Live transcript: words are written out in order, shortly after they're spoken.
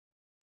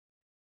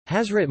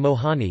Hasrat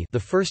Mohani, the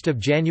 1st of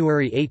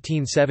January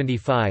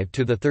 1875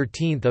 to the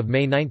 13th of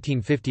May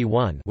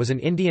 1951, was an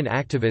Indian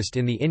activist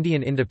in the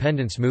Indian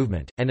independence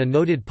movement and a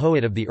noted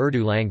poet of the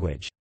Urdu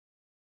language.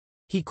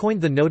 He coined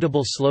the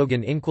notable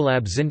slogan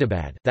Inquilab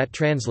Zindabad, that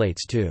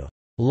translates to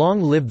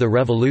 "Long live the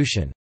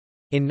revolution,"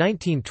 in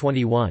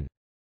 1921.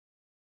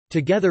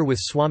 Together with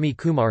Swami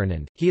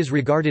Kumaranand, he is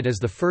regarded as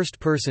the first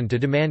person to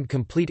demand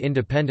complete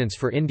independence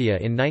for India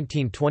in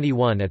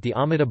 1921 at the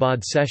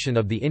Ahmedabad session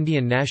of the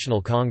Indian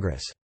National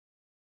Congress.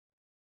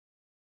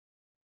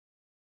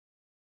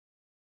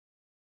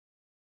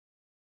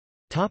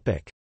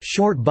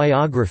 Short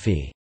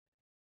biography.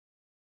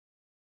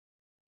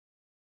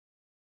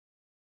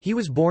 He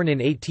was born in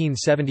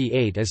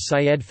 1878 as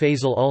Syed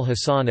Faisal ul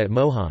Hasan at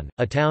Mohan,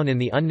 a town in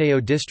the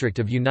Unnao district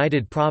of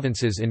United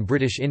Provinces in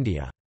British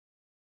India.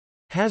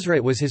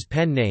 Hasrat was his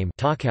pen name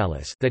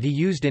that he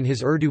used in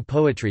his Urdu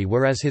poetry,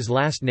 whereas his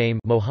last name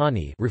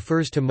Mohani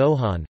refers to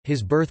Mohan,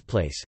 his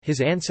birthplace.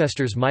 His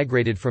ancestors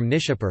migrated from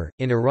Nishapur,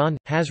 in Iran.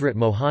 Hasrat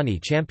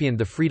Mohani championed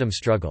the freedom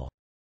struggle.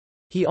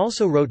 He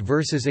also wrote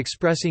verses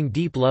expressing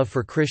deep love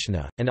for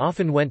Krishna, and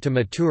often went to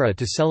Mathura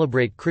to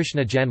celebrate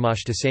Krishna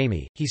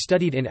Janmashtami. He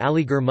studied in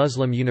Aligarh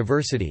Muslim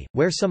University,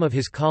 where some of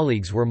his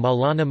colleagues were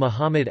Maulana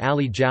Muhammad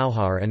Ali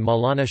Jauhar and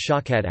Maulana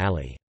Shaukat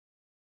Ali.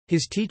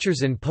 His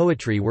teachers in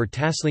poetry were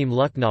Taslim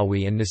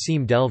Lucknowi and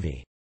Nasim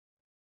Delvi.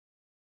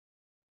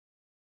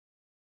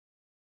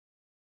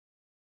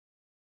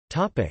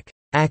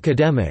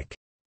 Academic.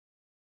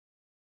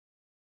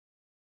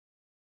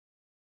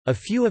 A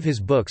few of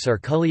his books are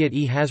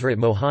Kulliyat-e-Hasrat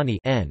Mohani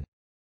n.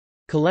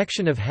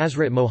 Collection of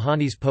Hasrat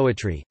Mohani's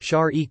poetry,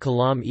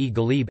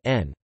 Shar-e-Kalam-e-Ghalib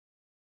n.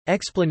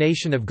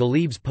 Explanation of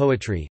Ghalib's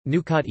poetry,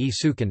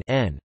 Nukat-e-Sukan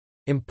n.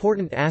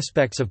 Important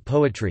aspects of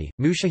poetry,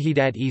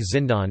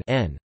 Mushahidat-e-Zindan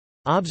n.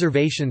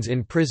 Observations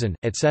in prison,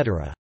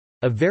 etc.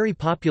 A very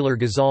popular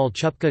ghazal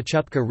Chupka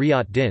Chupka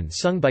Riyat Din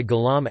sung by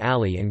Ghulam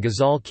Ali and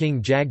ghazal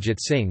King Jagjit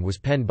Singh was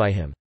penned by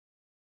him.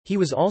 He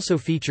was also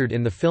featured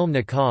in the film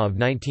Nikah of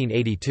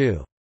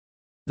 1982.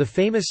 The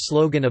famous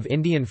slogan of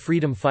Indian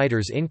freedom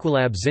fighters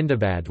Inquilab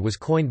Zindabad was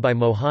coined by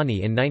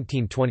Mohani in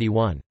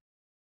 1921.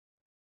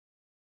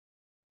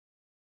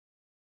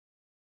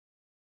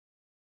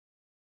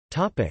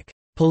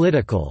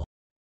 Political.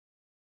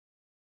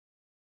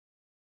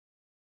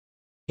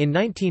 In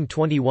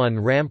 1921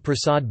 Ram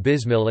Prasad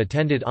Bismil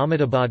attended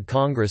Ahmedabad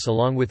Congress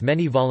along with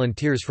many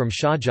volunteers from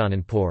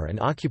Shahjahanpur and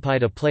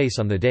occupied a place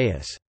on the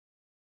dais.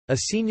 A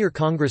senior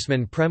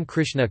congressman Prem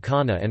Krishna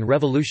Khanna and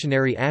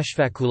revolutionary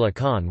Ashfaqullah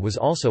Khan was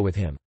also with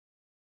him.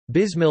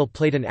 Bismil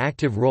played an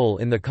active role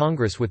in the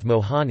Congress with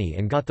Mohani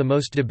and got the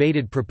most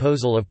debated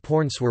proposal of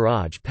Purn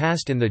Swaraj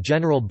passed in the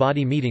general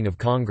body meeting of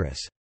Congress.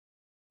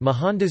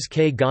 Mohandas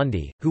K.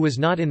 Gandhi, who was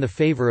not in the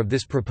favour of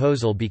this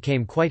proposal,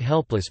 became quite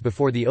helpless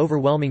before the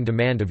overwhelming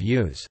demand of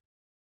use.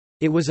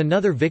 It was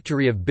another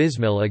victory of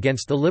Bismil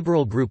against the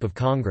liberal group of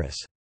Congress.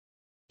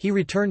 He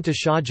returned to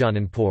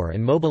Shahjahanpur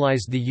and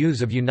mobilized the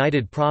youths of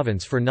United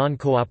Province for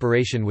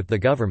non-cooperation with the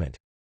government.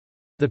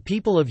 The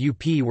people of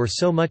UP were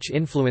so much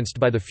influenced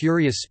by the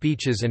furious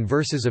speeches and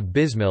verses of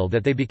Bismil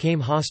that they became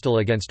hostile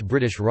against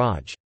British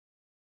Raj.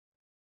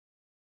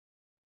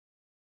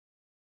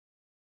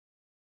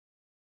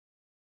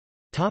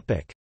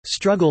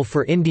 Struggle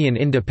for Indian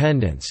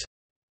independence.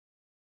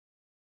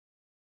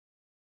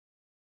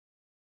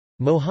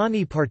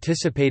 Mohani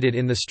participated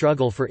in the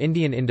struggle for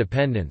Indian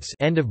independence,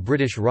 end of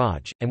British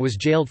Raj, and was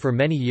jailed for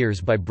many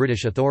years by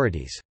British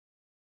authorities.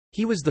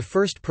 He was the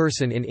first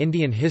person in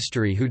Indian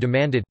history who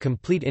demanded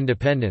complete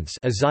independence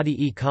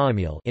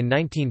Azadi-e-Kaamil in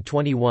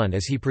 1921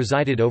 as he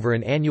presided over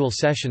an annual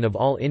session of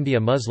All India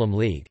Muslim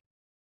League.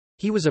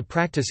 He was a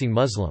practicing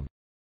Muslim.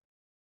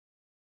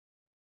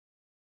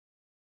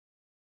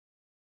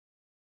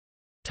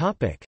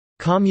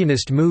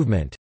 Communist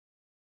movement.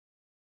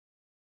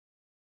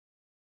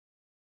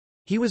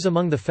 He was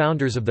among the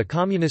founders of the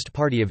Communist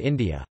Party of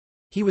India.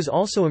 He was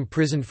also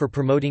imprisoned for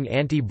promoting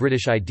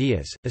anti-British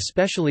ideas,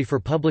 especially for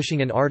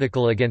publishing an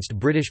article against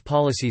British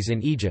policies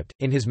in Egypt,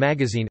 in his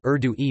magazine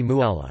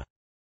Urdu-e-Mualla.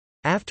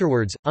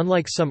 Afterwards,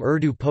 unlike some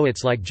Urdu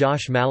poets like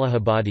Josh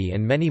Malahabadi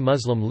and many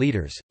Muslim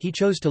leaders, he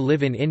chose to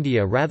live in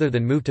India rather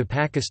than move to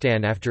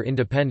Pakistan after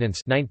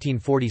independence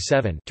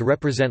 1947 to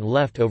represent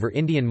left-over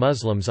Indian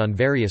Muslims on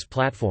various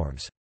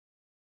platforms.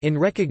 In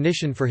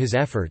recognition for his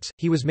efforts,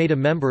 he was made a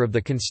member of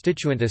the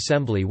Constituent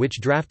Assembly which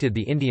drafted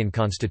the Indian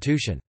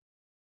Constitution.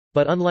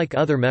 But unlike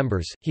other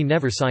members, he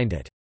never signed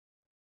it.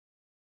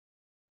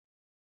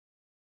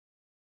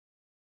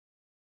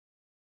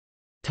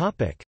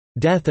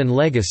 Death and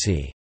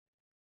legacy.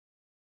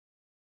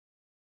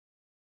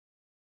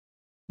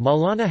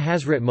 Maulana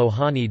Hasrat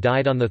Mohani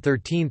died on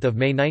 13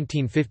 May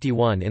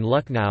 1951 in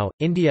Lucknow,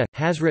 India.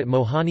 Hasrat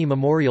Mohani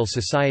Memorial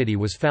Society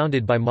was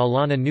founded by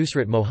Maulana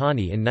Nusrat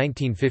Mohani in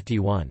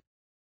 1951.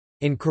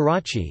 In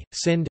Karachi,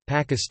 Sindh,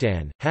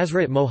 Pakistan,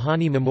 Hasrat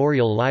Mohani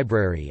Memorial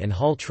Library and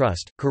Hall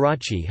Trust,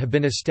 Karachi have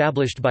been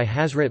established by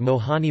Hasrat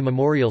Mohani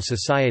Memorial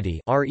Society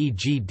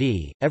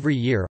 (REGD). Every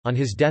year, on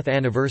his death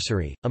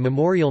anniversary, a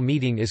memorial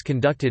meeting is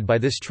conducted by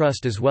this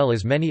trust as well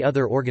as many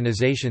other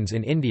organizations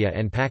in India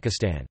and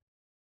Pakistan.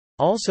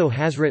 Also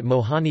Hasrat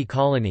Mohani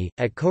Colony,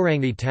 at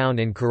Korangi town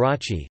in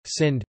Karachi,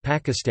 Sindh,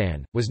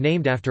 Pakistan, was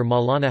named after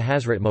Maulana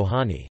Hasrat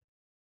Mohani.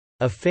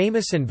 A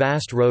famous and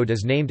vast road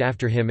is named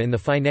after him in the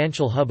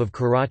financial hub of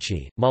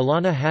Karachi.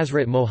 Maulana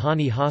Hasrat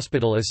Mohani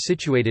Hospital is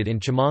situated in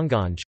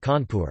Chamanganj,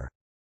 Kanpur.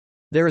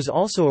 There is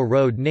also a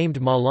road named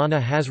Maulana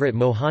Hasrat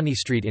Mohani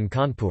Street in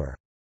Kanpur.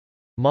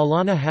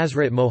 Maulana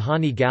Hasrat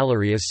Mohani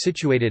Gallery is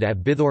situated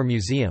at Bithor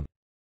Museum.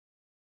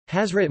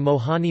 Hasrat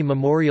Mohani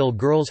Memorial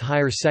Girls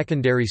Higher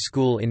Secondary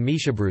School in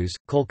Mishabruz,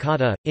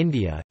 Kolkata,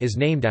 India, is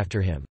named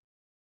after him.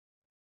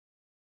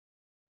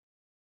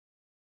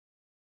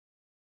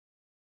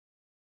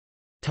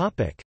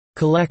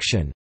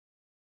 Collection.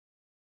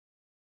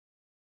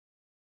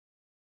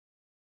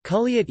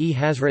 Kulliyat-e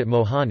Hasrat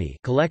Mohani,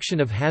 collection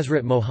of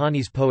Hasrat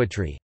Mohani's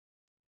poetry.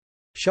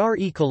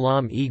 Shar-e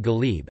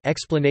Kalam-e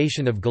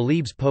explanation of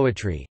Ghalib's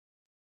poetry.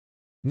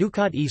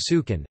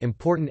 Nukat-e-Sukan,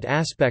 important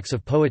aspects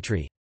of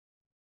poetry.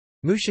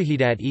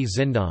 Mushahidat-e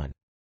Zindan.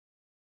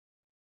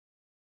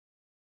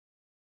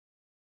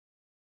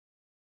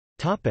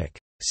 Topic.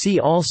 See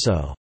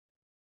also.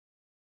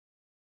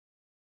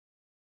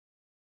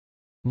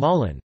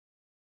 Maulan.